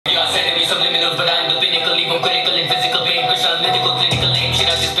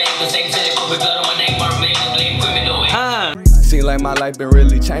life been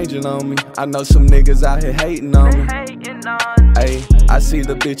really changing on me. I know some niggas out here hating on me. Ayy, I see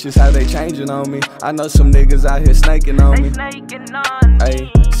the bitches how they changing on me. I know some niggas out here snaking on me.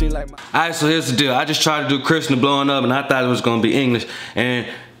 Ayy, see like my... Alright, so here's the deal. I just tried to do Christian blowing up and I thought it was gonna be English. And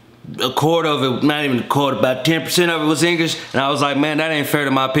a quarter of it, not even a quarter, about 10% of it was English. And I was like, man, that ain't fair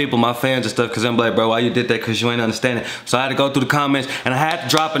to my people, my fans and stuff. Cause I'm like, bro, why you did that? Cause you ain't understanding. So I had to go through the comments and I had to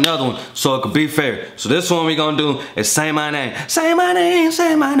drop another one so it could be fair. So this one we gonna do is say my name. Say my name,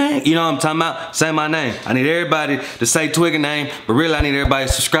 say my name. You know what I'm talking about? Say my name. I need everybody to say Twigga name, but really I need everybody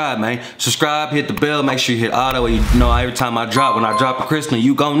to subscribe, man. Subscribe, hit the bell, make sure you hit auto. You know every time I drop, when I drop a Kristen,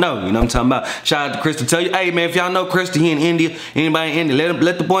 you gon' know. You know what I'm talking about? Shout out to Kristen. Tell you, hey man, if y'all know Kristen, he in India, anybody in India,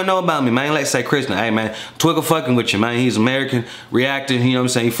 let the boy know about me, man. Let's say Kristen, hey man, Twigga fucking with you, man. He's American, reacting, you know what I'm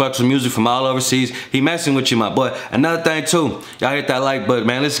saying? He fucks with music from all overseas. He messing with you, my boy. Another thing too, y'all hit that like button,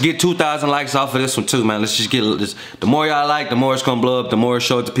 man. Let's get 2,000 likes off of this one too, man. Let's just get this. The more y'all like, the more it's gonna blow up, the more it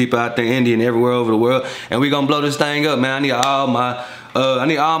shows to people out there in India and everywhere over the world. And we gonna blow this thing up, man. I need all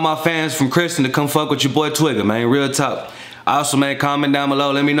my fans from Kristen to come fuck with your boy Twigga, man. Real talk. Also, man, comment down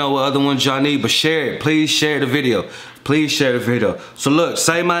below. Let me know what other ones y'all need, but share it. Please share the video. Please share the video. So look,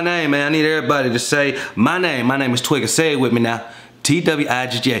 say my name, man. I need everybody to say my name. My name is Twigga. Say it with me now.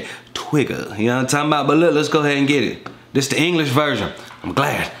 T-W-I-G-G-A. Twigga. You know what I'm talking about? But look, let's go ahead and get it. This is the English version. I'm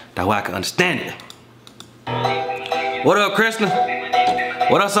glad that way I can understand it. What up, Kristen?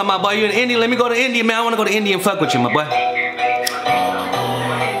 What up, my boy? You in India? Let me go to India, man. I want to go to India and fuck with you, my boy.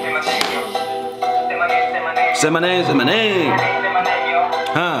 Say my name, say my name.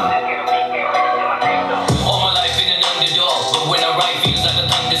 Huh?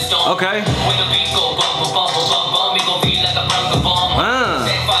 Okay.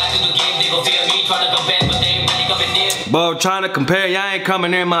 Bro, trying to compare, y'all ain't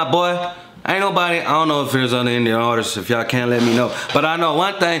coming near my boy. Ain't nobody, I don't know if there's other Indian artists, if y'all can't let me know. But I know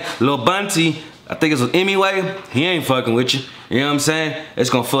one thing, Lil Bunty, I think it's with Anyway, he ain't fucking with you. You know what I'm saying? It's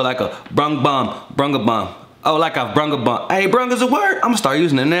gonna feel like a brung bomb. Oh, like I've brung a bomb. Hey, brung is a word. I'm gonna start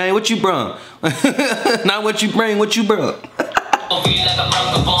using it. Now, what you brung? Not what you bring, what you brung.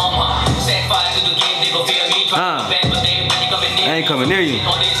 I ain't coming near you.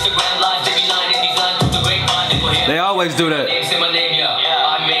 They always do that.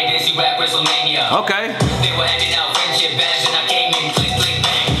 Okay.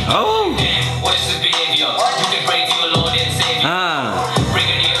 Oh.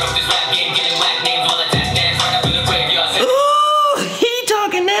 Ooh, he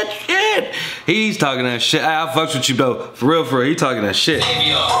talking that shit. He's talking that shit. I fucks with you though. For real, he talking that shit.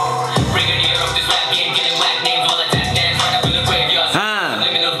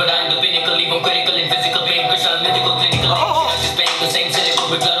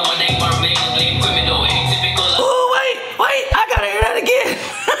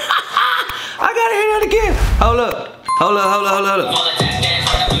 Hold up.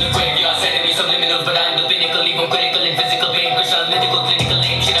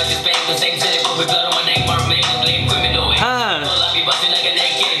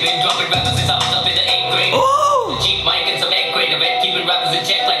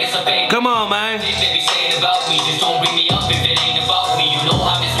 Come on, man.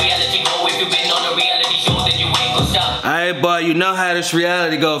 Hey, boy, you know how this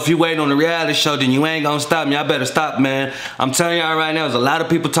reality go. If you waiting on the reality show, then you ain't gonna stop me. I better stop, man. I'm telling y'all right now, there's a lot of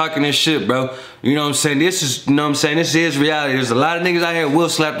people talking this shit, bro. You know what I'm saying? This is, you know what I'm saying? This is reality. There's a lot of niggas out here will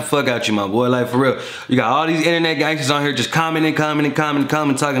slap the fuck out you, my boy. Like, for real. You got all these internet gangsters on here just commenting,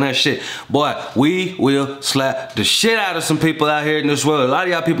 talking that shit. Boy, we will slap the shit out of some people out here in this world. A lot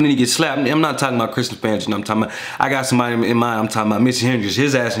of y'all people need to get slapped. I'm not talking about Christmas fans, you know what I'm talking about? I got somebody in mind. I'm talking about Missy Hendrix.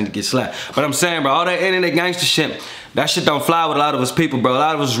 His ass need to get slapped. But I'm saying, bro, all that internet gangster shit, that shit don't fly with a lot of us people, bro. A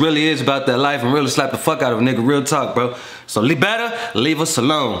lot of us really is about that life and really slap the fuck out of a nigga. Real talk, bro. So better leave us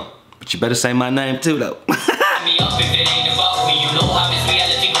alone. But you better say my name too, though.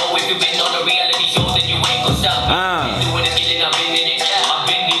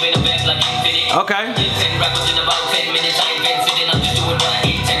 Okay.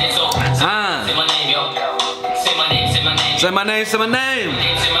 Say my name, say my name.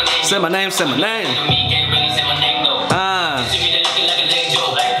 Say my name, say my name.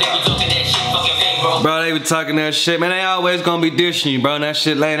 Bro, they be talking that shit, man. They always gonna be dishing you, bro. That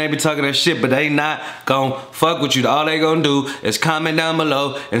shit lame, they be talking that shit, but they not gonna fuck with you. All they gonna do is comment down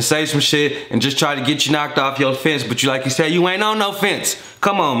below and say some shit and just try to get you knocked off your fence. But you, like you said, you ain't on no fence.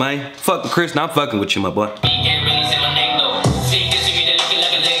 Come on, man. Fuck with Chris, I'm fucking with you, my boy.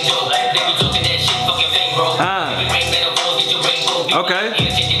 Okay.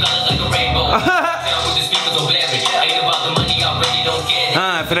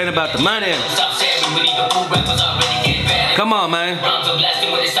 about the money. Come on, man.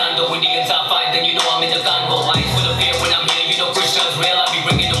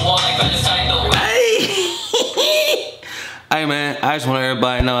 Hey man, I just want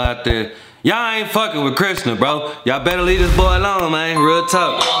everybody to know out there, y'all ain't fucking with Krishna, bro. Y'all better leave this boy alone, man. Real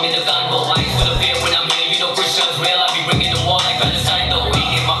talk.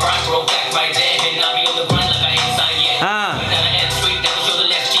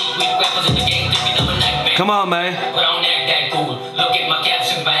 Come on, man.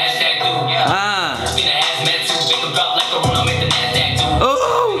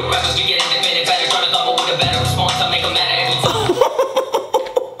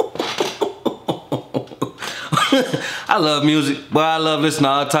 I love music, boy. I love listening to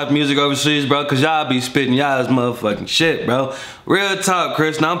all type of music overseas, bro, cause y'all be spitting y'all's motherfucking shit, bro. Real talk,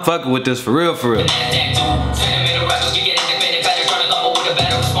 Krishna, I'm fucking with this for real, for real.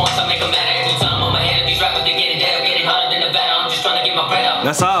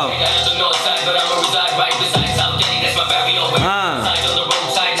 That's all.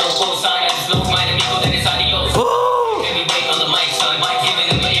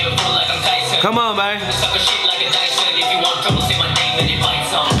 Come on, man.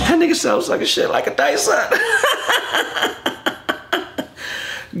 That nigga sounds like a shit like a Dyson.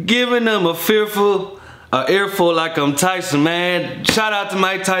 Giving them a earful like I'm Tyson, man. Shout out to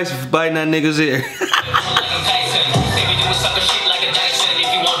Mike Tyson for biting that nigga's ear.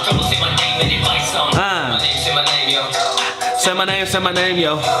 Say my name, say my name,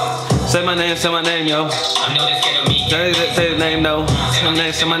 yo. Say my name, say my name, yo. Say the name, no. Say my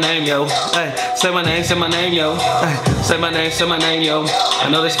name, say my name, yo. Hey, say my name, say my name, yo. Hey, say my name, say my name, yo. I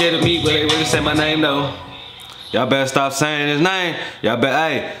know they scared of me, but they really say my name, though. Y'all better stop saying his name. Y'all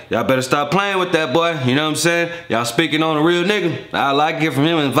better stop playing with that boy. You know what I'm saying? Y'all speaking on a real nigga. I like it from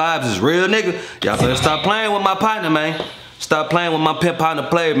him and vibes is real nigga. Y'all better stop playing with my partner, man. Stop playing with my pimp partner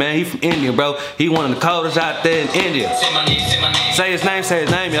player, man. He from India, bro. He one of the coldest out there in India. Say my name, say my name. Say his name, say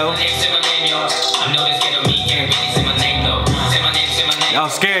his name, yo. Say my name, yo. I know this kid of me can't really say my name, though. Say my name, say my name. Y'all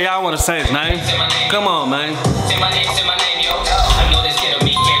scared? Y'all want to say his name? Come on, man. Say my name, yo. I know this kid of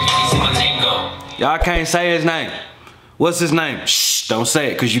me can't really say my name, though. Y'all can't say his name. What's his name? Shh, don't say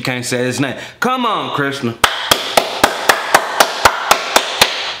it, because you can't say his name. Come on, Krishna.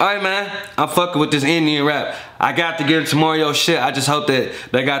 Alright, man, I'm fucking with this Indian rap. I got to get into more of your shit. I just hope that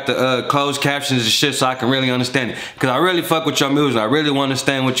they got the closed captions and shit so I can really understand it. Because I really fuck with your music. I really want to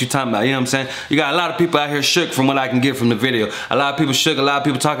understand what you're talking about. You know what I'm saying? You got a lot of people out here shook from what I can get from the video. A lot of people shook, a lot of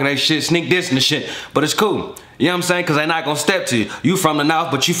people talking their shit, sneak dissing the shit. But it's cool. You know what I'm saying? Because they're not going to step to you. You from the north,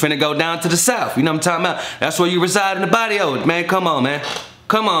 but you finna go down to the south. You know what I'm talking about? That's where you reside in the body of it, man. Come on, man.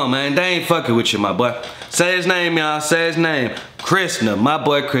 Come on, man. They ain't fucking with you, my boy. Say his name, y'all. Say his name. Krishna. My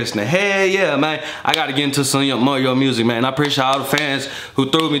boy Krishna. Hell yeah, man. I got to get into some more of your music, man. I appreciate all the fans who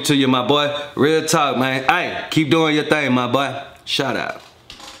threw me to you, my boy. Real talk, man. Hey, keep doing your thing, my boy. Shout out.